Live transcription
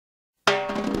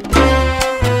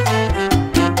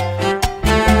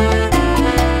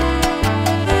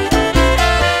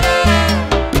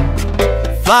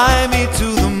Fly me to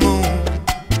the moon,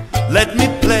 let me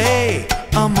play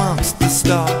amongst the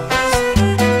stars.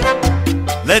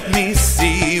 Let me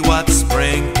see what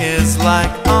spring is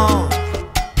like on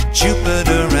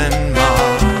Jupiter and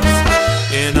Mars.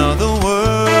 In other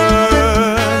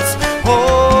words,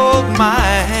 hold my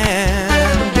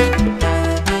hand.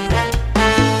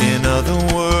 In other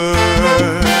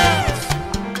words,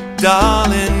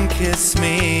 darling, kiss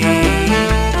me.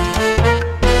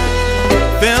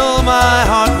 Fill my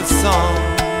heart with song,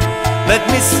 let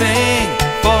me sing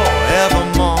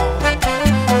forevermore.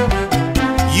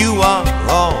 You are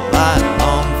all I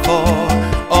long for,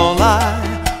 all I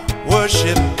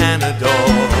worship and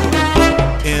adore.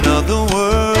 In other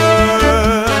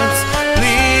words,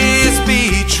 please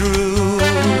be true.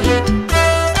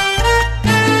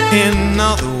 In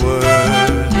other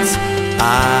words, I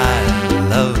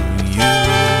love you.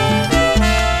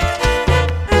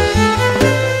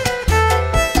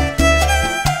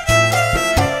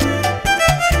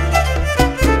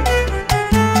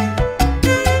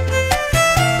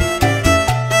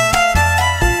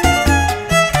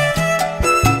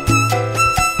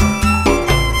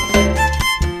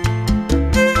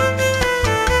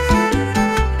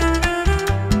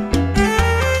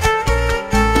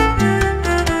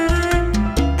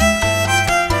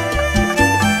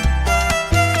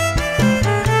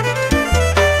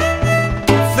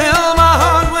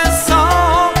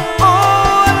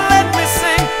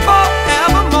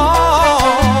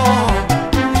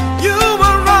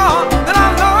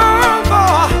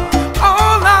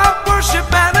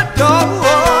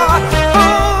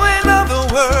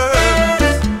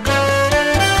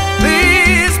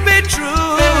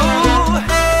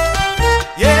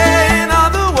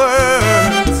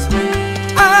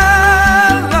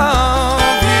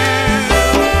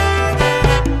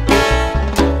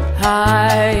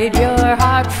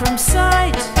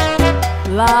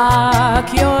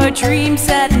 Lock your dreams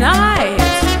at night.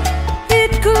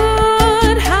 It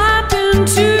could happen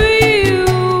to you.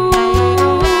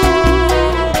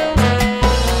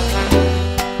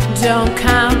 Don't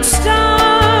count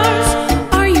stars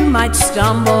or you might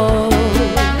stumble.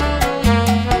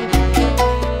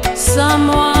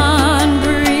 Someone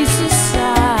breathes a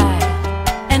sigh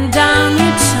and down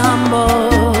you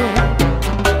tumble.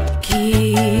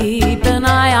 Keep an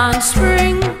eye on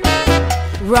spring.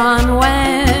 Run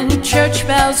when church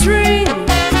bells ring.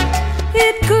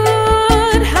 It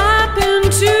could happen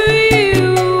to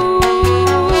you.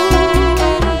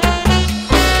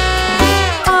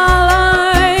 All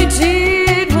I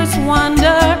did was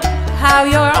wonder how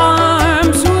your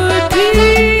arms would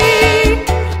be,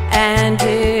 and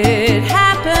it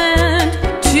happened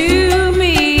to me.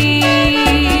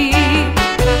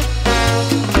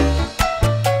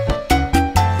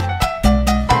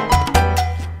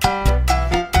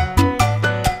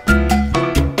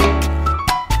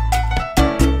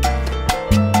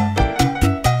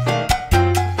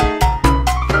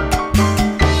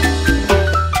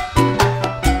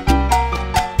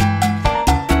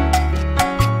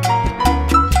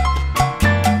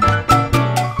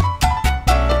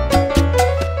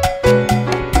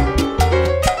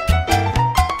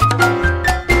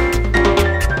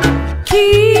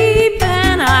 Keep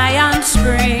an eye on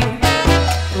spring.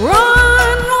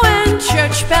 Run when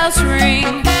church bells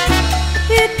ring.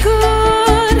 It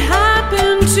could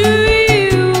happen to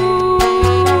you.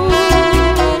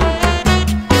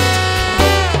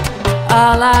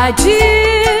 All I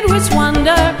did was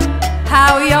wonder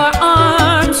how your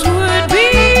arms would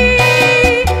be,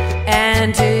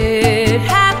 and it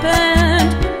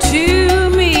happened to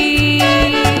me.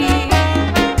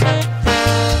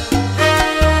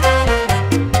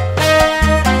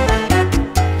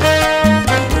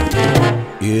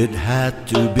 It had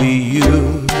to be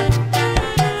you.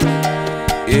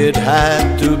 It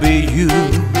had to be you.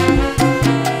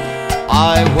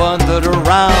 I wandered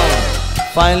around.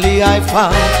 Finally I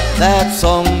found that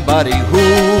somebody who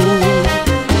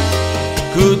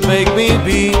could make me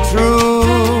be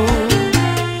true,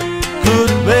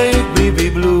 could make me be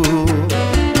blue,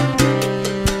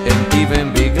 and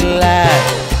even be glad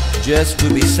just to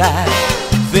be sad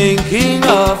thinking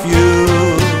of you.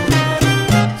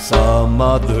 Some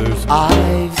others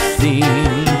I've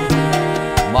seen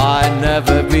might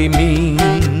never be mean,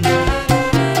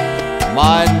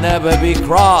 might never be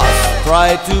cross,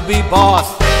 try to be boss,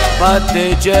 but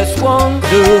they just won't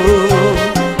do.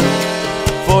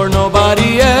 For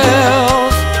nobody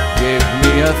else give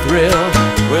me a thrill.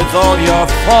 With all your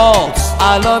faults,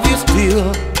 I love you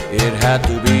still. It had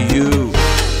to be you,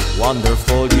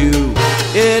 wonderful you.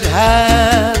 It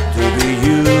had to be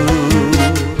you.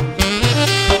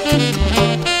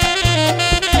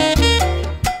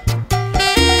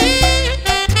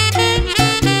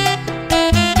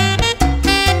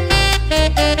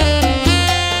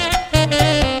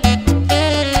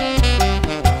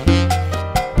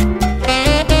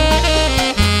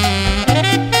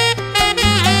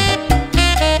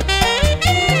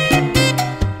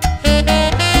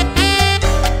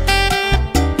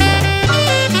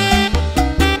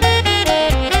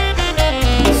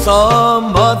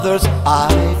 some others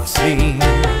I've seen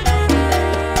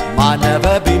might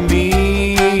never be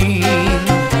mean,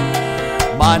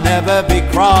 might never be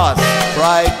cross,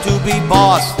 try to be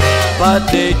boss, but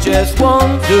they just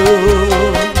won't do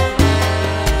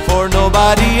for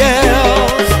nobody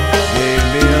else. Give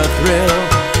me a thrill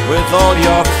with all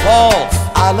your faults,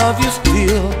 I love you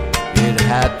still. It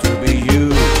had to be you,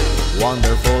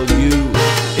 wonderful you.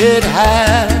 It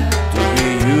had to be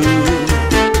you.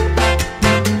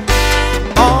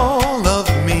 All of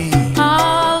me,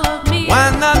 why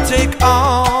not take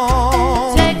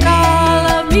all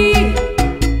of me?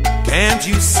 Can't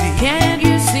you see? Can't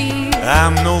you see?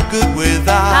 I'm no good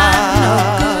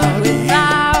without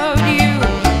you.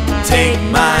 Take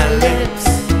my lips,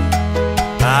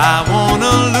 I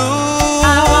wanna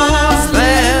lose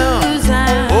them.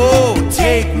 Oh,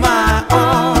 take my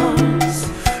arms,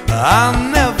 I'll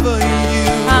never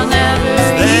use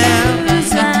them.